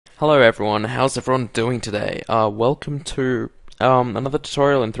Hello everyone, how's everyone doing today? Welcome to another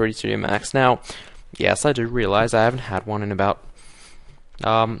tutorial in 3D Studio Max. Now, yes, I do realize I haven't had one in about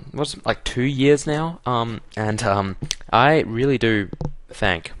what's it, like 2 years now. I really do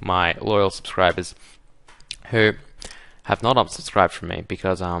thank my loyal subscribers who have not unsubscribed from me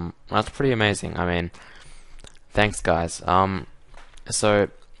because that's pretty amazing. I mean, thanks guys. So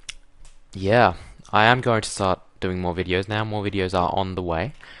yeah, I am going to start doing more videos now. More videos are on the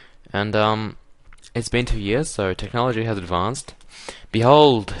way. And it's been 2 years, so technology has advanced.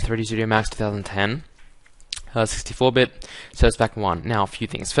 Behold, 3D Studio Max 2010, 64-bit, so it's back one. Now, a few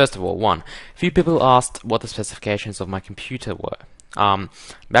things. First of all, a few people asked what the specifications of my computer were.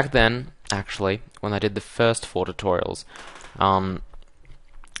 Back then, actually, when I did the first 4 tutorials,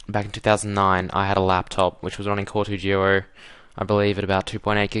 back in 2009, I had a laptop which was running Core 2 Duo, I believe at about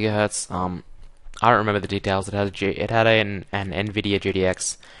 2.8 gigahertz. I don't remember the details. It had an NVIDIA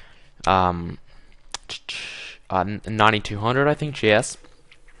GTX 9200, I think, GS,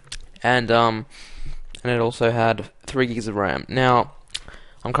 and it also had 3 gigs of RAM. Now,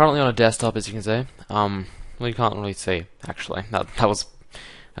 I'm currently on a desktop, as you can see. Well, you can't really see, actually. That was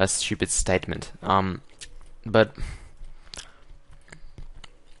a stupid statement. But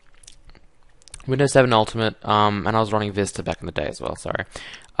Windows 7 Ultimate, and I was running Vista back in the day as well. Sorry.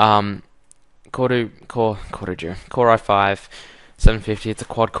 Core i5 750. It's a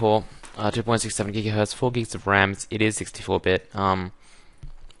quad core, 2.67 gigahertz, 4 gigs of RAM. It is 64-bit. My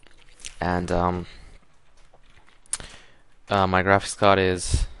graphics card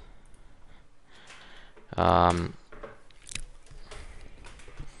is an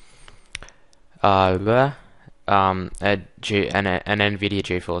NVIDIA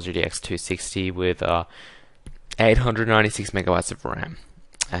GeForce GTX 260 with 896 megabytes of RAM.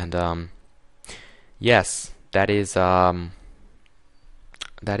 And yes, that is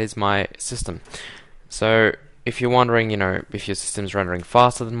my system. So if you're wondering, if your system's rendering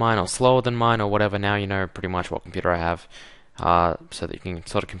faster than mine or slower than mine or whatever, now you know pretty much what computer I have, so that you can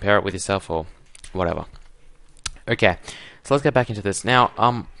sort of compare it with yourself or whatever. Okay, so let's get back into this. Now,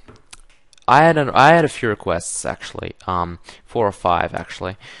 I had a few requests actually, 4 or 5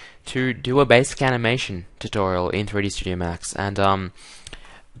 actually, to do a basic animation tutorial in 3D Studio Max, and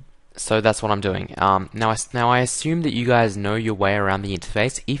so that's what I'm doing. Now I assume that you guys know your way around the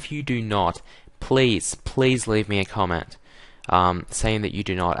interface. If you do not, please leave me a comment saying that you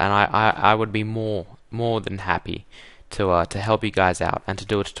do not, and I would be more than happy to help you guys out and to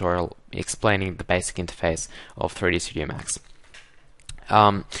do a tutorial explaining the basic interface of 3D Studio Max.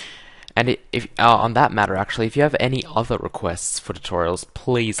 And if on that matter, actually, if you have any other requests for tutorials,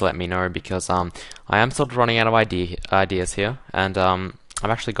 please let me know, because I am sort of running out of ideas here, and I've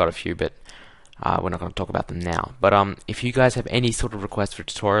actually got a few, but we're not going to talk about them now. But if you guys have any sort of request for a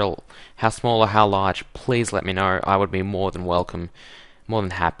tutorial, how small or how large, please let me know. I would be more than welcome, more than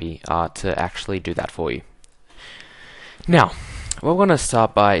happy to actually do that for you. Now, what we're going to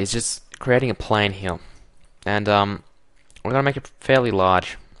start by is just creating a plane here, and we're going to make it fairly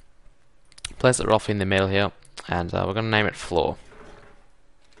large. Place it roughly in the middle here, and we're going to name it floor.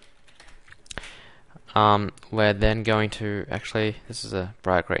 We're then going to, actually, this is a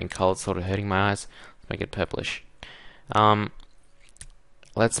bright green color, it's sort of hurting my eyes. Let's make it purplish.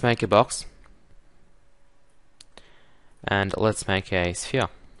 Let's make a box, and let's make a sphere,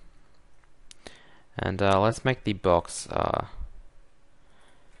 and let's make the box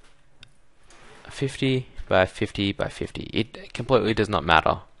 50 by 50 by 50. It completely does not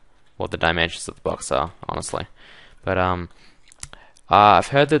matter what the dimensions of the box are, honestly, but I've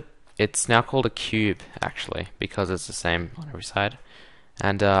heard that it's now called a cube, actually, because it's the same on every side,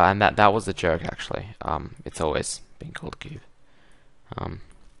 and that was the joke, actually. It's always been called a cube.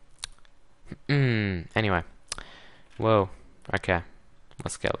 Anyway, whoa. Okay,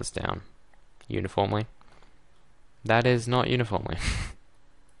 let's scale this down uniformly. That is not uniformly.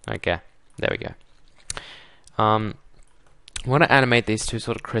 Okay, there we go. I want to animate these two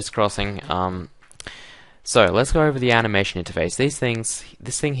sort of crisscrossing. So let's go over the animation interface. This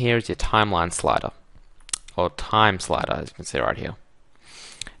thing here is your timeline slider, or time slider, as you can see right here.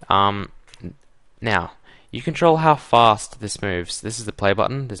 Now you control how fast this moves. This is the play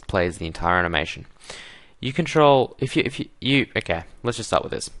button. This plays the entire animation. You control okay. Let's just start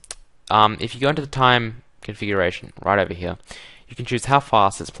with this. If you go into the time configuration right over here, you can choose how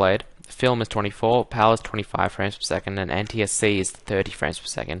fast it's played. Film is 24, power is 25 frames per second, and NTSC is 30 frames per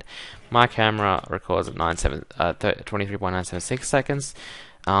second. My camera records at 23.976 seconds,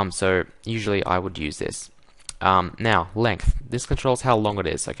 so usually I would use this. Now, length. This controls how long it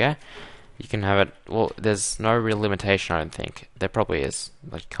is, okay? You can have it. Well, there's no real limitation, I don't think. There probably is.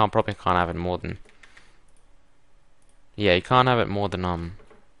 Like, you probably can't have it more than. Yeah, you can't have it more than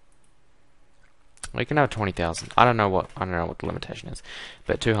well, you can have 20,000. I don't know what the limitation is,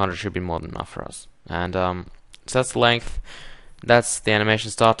 but 200 should be more than enough for us. And so that's the length. That's the animation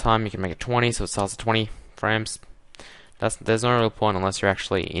start time. You can make it 20, so it starts at 20 frames. There's no real point unless you're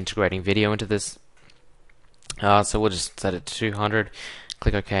actually integrating video into this. So we'll just set it to 200.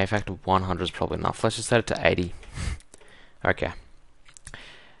 Click OK. Factor 100 is probably enough. Let's just set it to 80. Okay.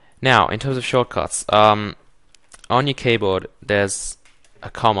 Now, in terms of shortcuts, on your keyboard, there's a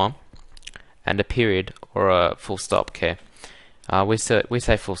comma and a period or a full stop. Okay. We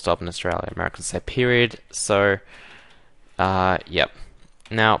say full stop in Australia. Americans say period. So, yep.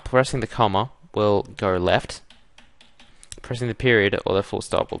 Now, pressing the comma will go left. Pressing the period or the full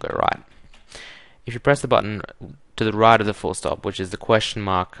stop will go right. If you press the button to the right of the full stop, which is the question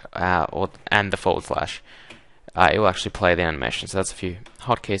mark and the forward slash, it will actually play the animation. So that's a few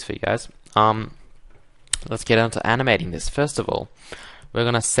hotkeys for you guys. Let's get on to animating this. First of all, we're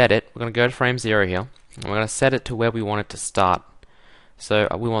going to set it. We're going to go to frame 0 here, and we're going to set it to where we want it to start. So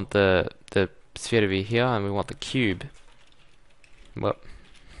we want the sphere to be here, and we want the cube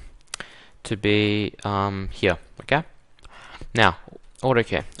to be here. Okay. Now, auto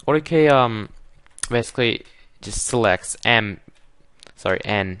key. Auto key basically just selects N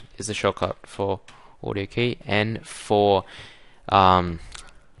is the shortcut for audio key. N for what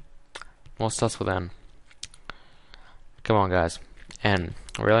starts with N? Come on, guys. N.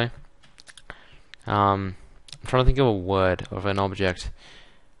 Really? I'm trying to think of a word of an object.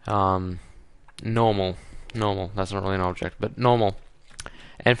 Normal. Normal. That's not really an object, but normal.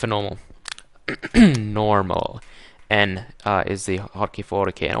 N for normal. Normal. N is the hotkey for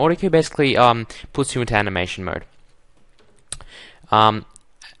auto key. And auto key basically puts you into animation mode.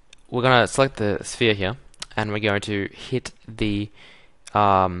 We're going to select the sphere here, and we're going to hit the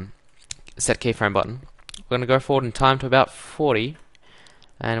set keyframe button. We're going to go forward in time to about 40,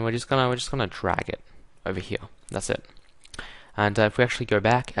 and we're just gonna drag it over here. That's it. And if we actually go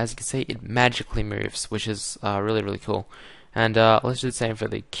back, as you can see, it magically moves, which is really cool. And let's do the same for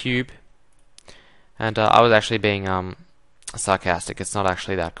the cube. And I was actually being sarcastic. It's not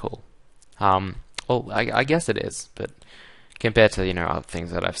actually that cool. Well, I guess it is, but compared to other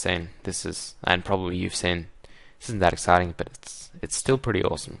things that I've seen, this is, and probably you've seen, this isn't that exciting, but it's still pretty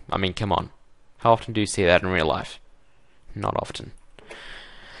awesome. I mean, come on, how often do you see that in real life? Not often.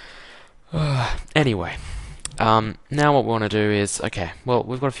 Anyway, now what we want to do is, okay, well,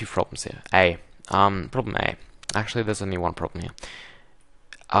 we've got a few problems here. Problem A. Actually, there's only one problem here.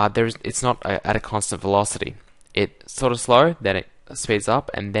 It's not at a constant velocity. It's sort of slow, then it speeds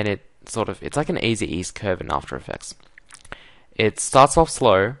up, and then it's like an easy ease curve in After Effects. It starts off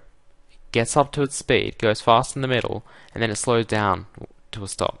slow, gets up to its speed, goes fast in the middle, and then it slows down to a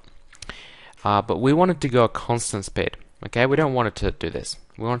stop. But we want it to go a constant speed. Okay, we don't want it to do this.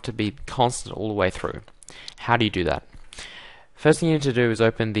 We want it to be constant all the way through. How do you do that? First thing you need to do is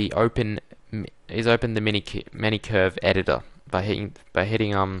open the mini curve editor by hitting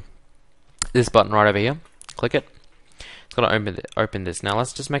this button right over here. Click it. It's going to open this. Now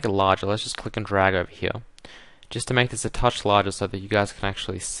let's just make it larger. Let's just click and drag over here, just to make this a touch larger so that you guys can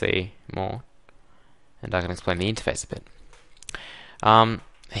actually see more, and I can explain the interface a bit.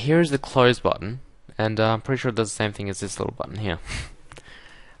 Here is the close button, and I'm pretty sure it does the same thing as this little button here.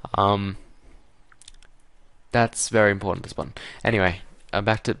 That's very important, this button. Anyway,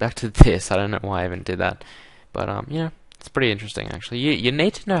 back to this. I don't know why I even did that, but it's pretty interesting actually. You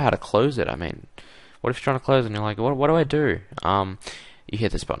need to know how to close it. I mean, what if you're trying to close and you're like, what do I do? You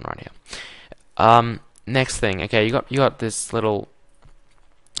hit this button right here. Next thing, okay, you got this little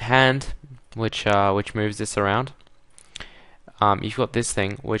hand which moves this around. You've got this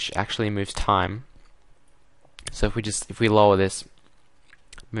thing which actually moves time. So if we lower this,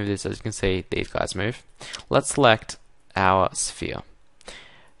 move this, as you can see, these guys move. Let's select our sphere,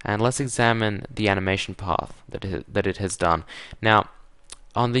 and let's examine the animation path that it has done. Now,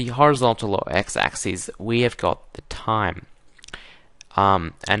 on the horizontal or x-axis, we have got the time,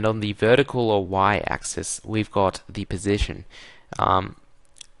 and on the vertical or y-axis, we've got the position. It's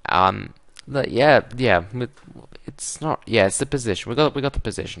the position. We got the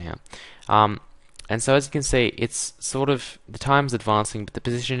position here. And so as you can see, it's sort of, the time's advancing, but the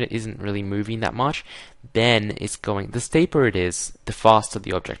position isn't really moving that much. Then it's going, the steeper it is, the faster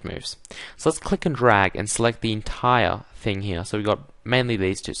the object moves. So let's click and drag and select the entire thing here. So we've got mainly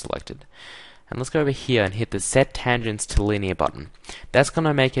these two selected. And let's go over here and hit the Set Tangents to Linear button. That's going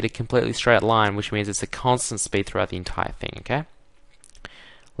to make it a completely straight line, which means it's a constant speed throughout the entire thing, okay?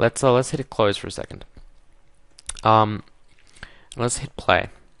 let's hit it close for a second. Um, let's hit play.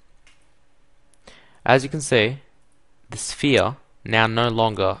 As you can see, the sphere now no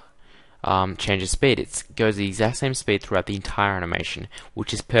longer changes speed. It goes the exact same speed throughout the entire animation,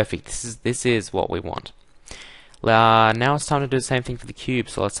 which is perfect. This is what we want. Now it's time to do the same thing for the cube.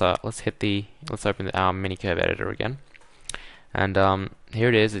 So let's open our mini curve editor again, and here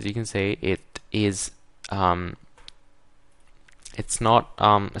it is. As you can see, it is it's not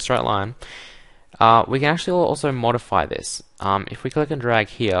a straight line. We can actually also modify this. If we click and drag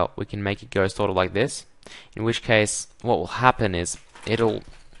here, we can make it go sort of like this. In which case, what will happen is it'll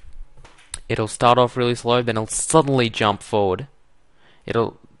start off really slow, then it'll suddenly jump forward.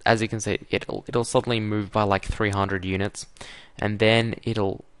 As you can see, it'll suddenly move by like 300 units, and then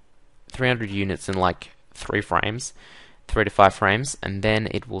 300 units in like 3 to 5 frames, and then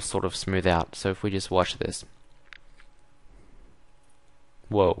it will sort of smooth out. So if we just watch this,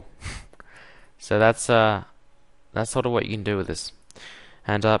 whoa. So that's sort of what you can do with this,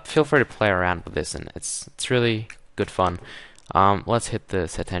 and feel free to play around with this, and it's really good fun. Let's hit the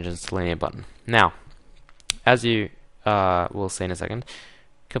set tangents to linear button. Now, as you will see in a second,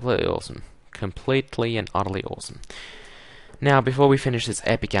 completely awesome, completely and utterly awesome. Now, before we finish this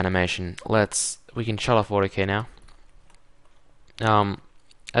epic animation, we can shut off AutoKey now.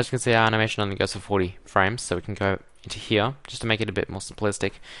 As you can see, our animation only goes for 40 frames, so we can go into here just to make it a bit more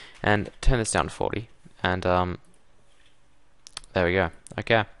simplistic and turn this down to 40, and there we go.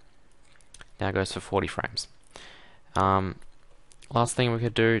 Okay, now it goes for 40 frames. Last thing we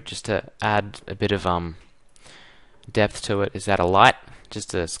could do, just to add a bit of depth to it, is add a light,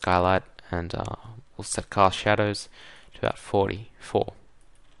 just a skylight, and we'll set cast shadows to about 44,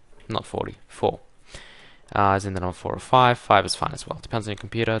 not 40, 4. As in that on 4 or 5. 5 is fine as well. Depends on your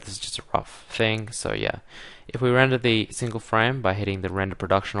computer. This is just a rough thing. So yeah, if we render the single frame by hitting the render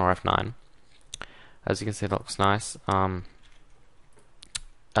production or F9, as you can see, it looks nice. By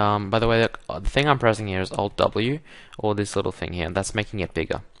the way, the thing I'm pressing here is Alt W, or this little thing here. That's making it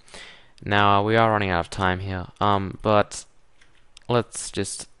bigger. Now we are running out of time here. But let's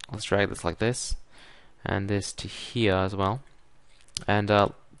drag this like this, and this to here as well, and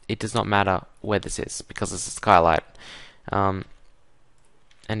it does not matter where this is because it's a skylight. And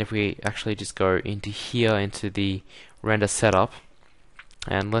if we actually just go into here, into the render setup,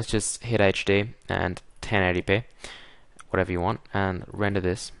 and let's just hit HD and 1080p, whatever you want, and render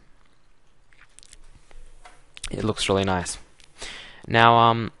this, it looks really nice.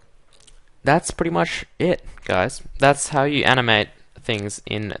 Now, that's pretty much it, guys. That's how you animate things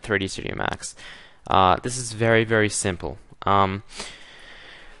in 3D Studio Max. This is very, very simple.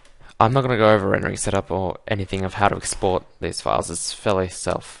 I'm not going to go over rendering setup or anything of how to export these files. It's fairly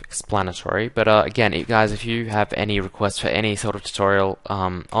self-explanatory. But again, guys, if you have any requests for any sort of tutorial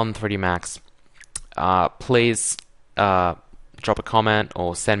on 3D Max, please drop a comment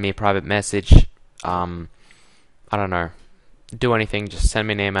or send me a private message. I don't know. Do anything. Just send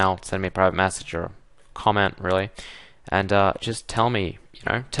me an email, send me a private message or a comment, really, and just tell me,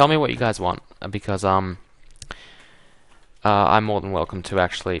 tell me what you guys want, because I'm more than welcome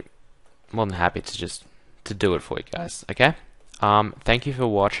to more than happy to do it for you guys. Okay. Thank you for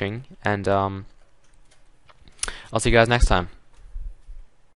watching, and I'll see you guys next time.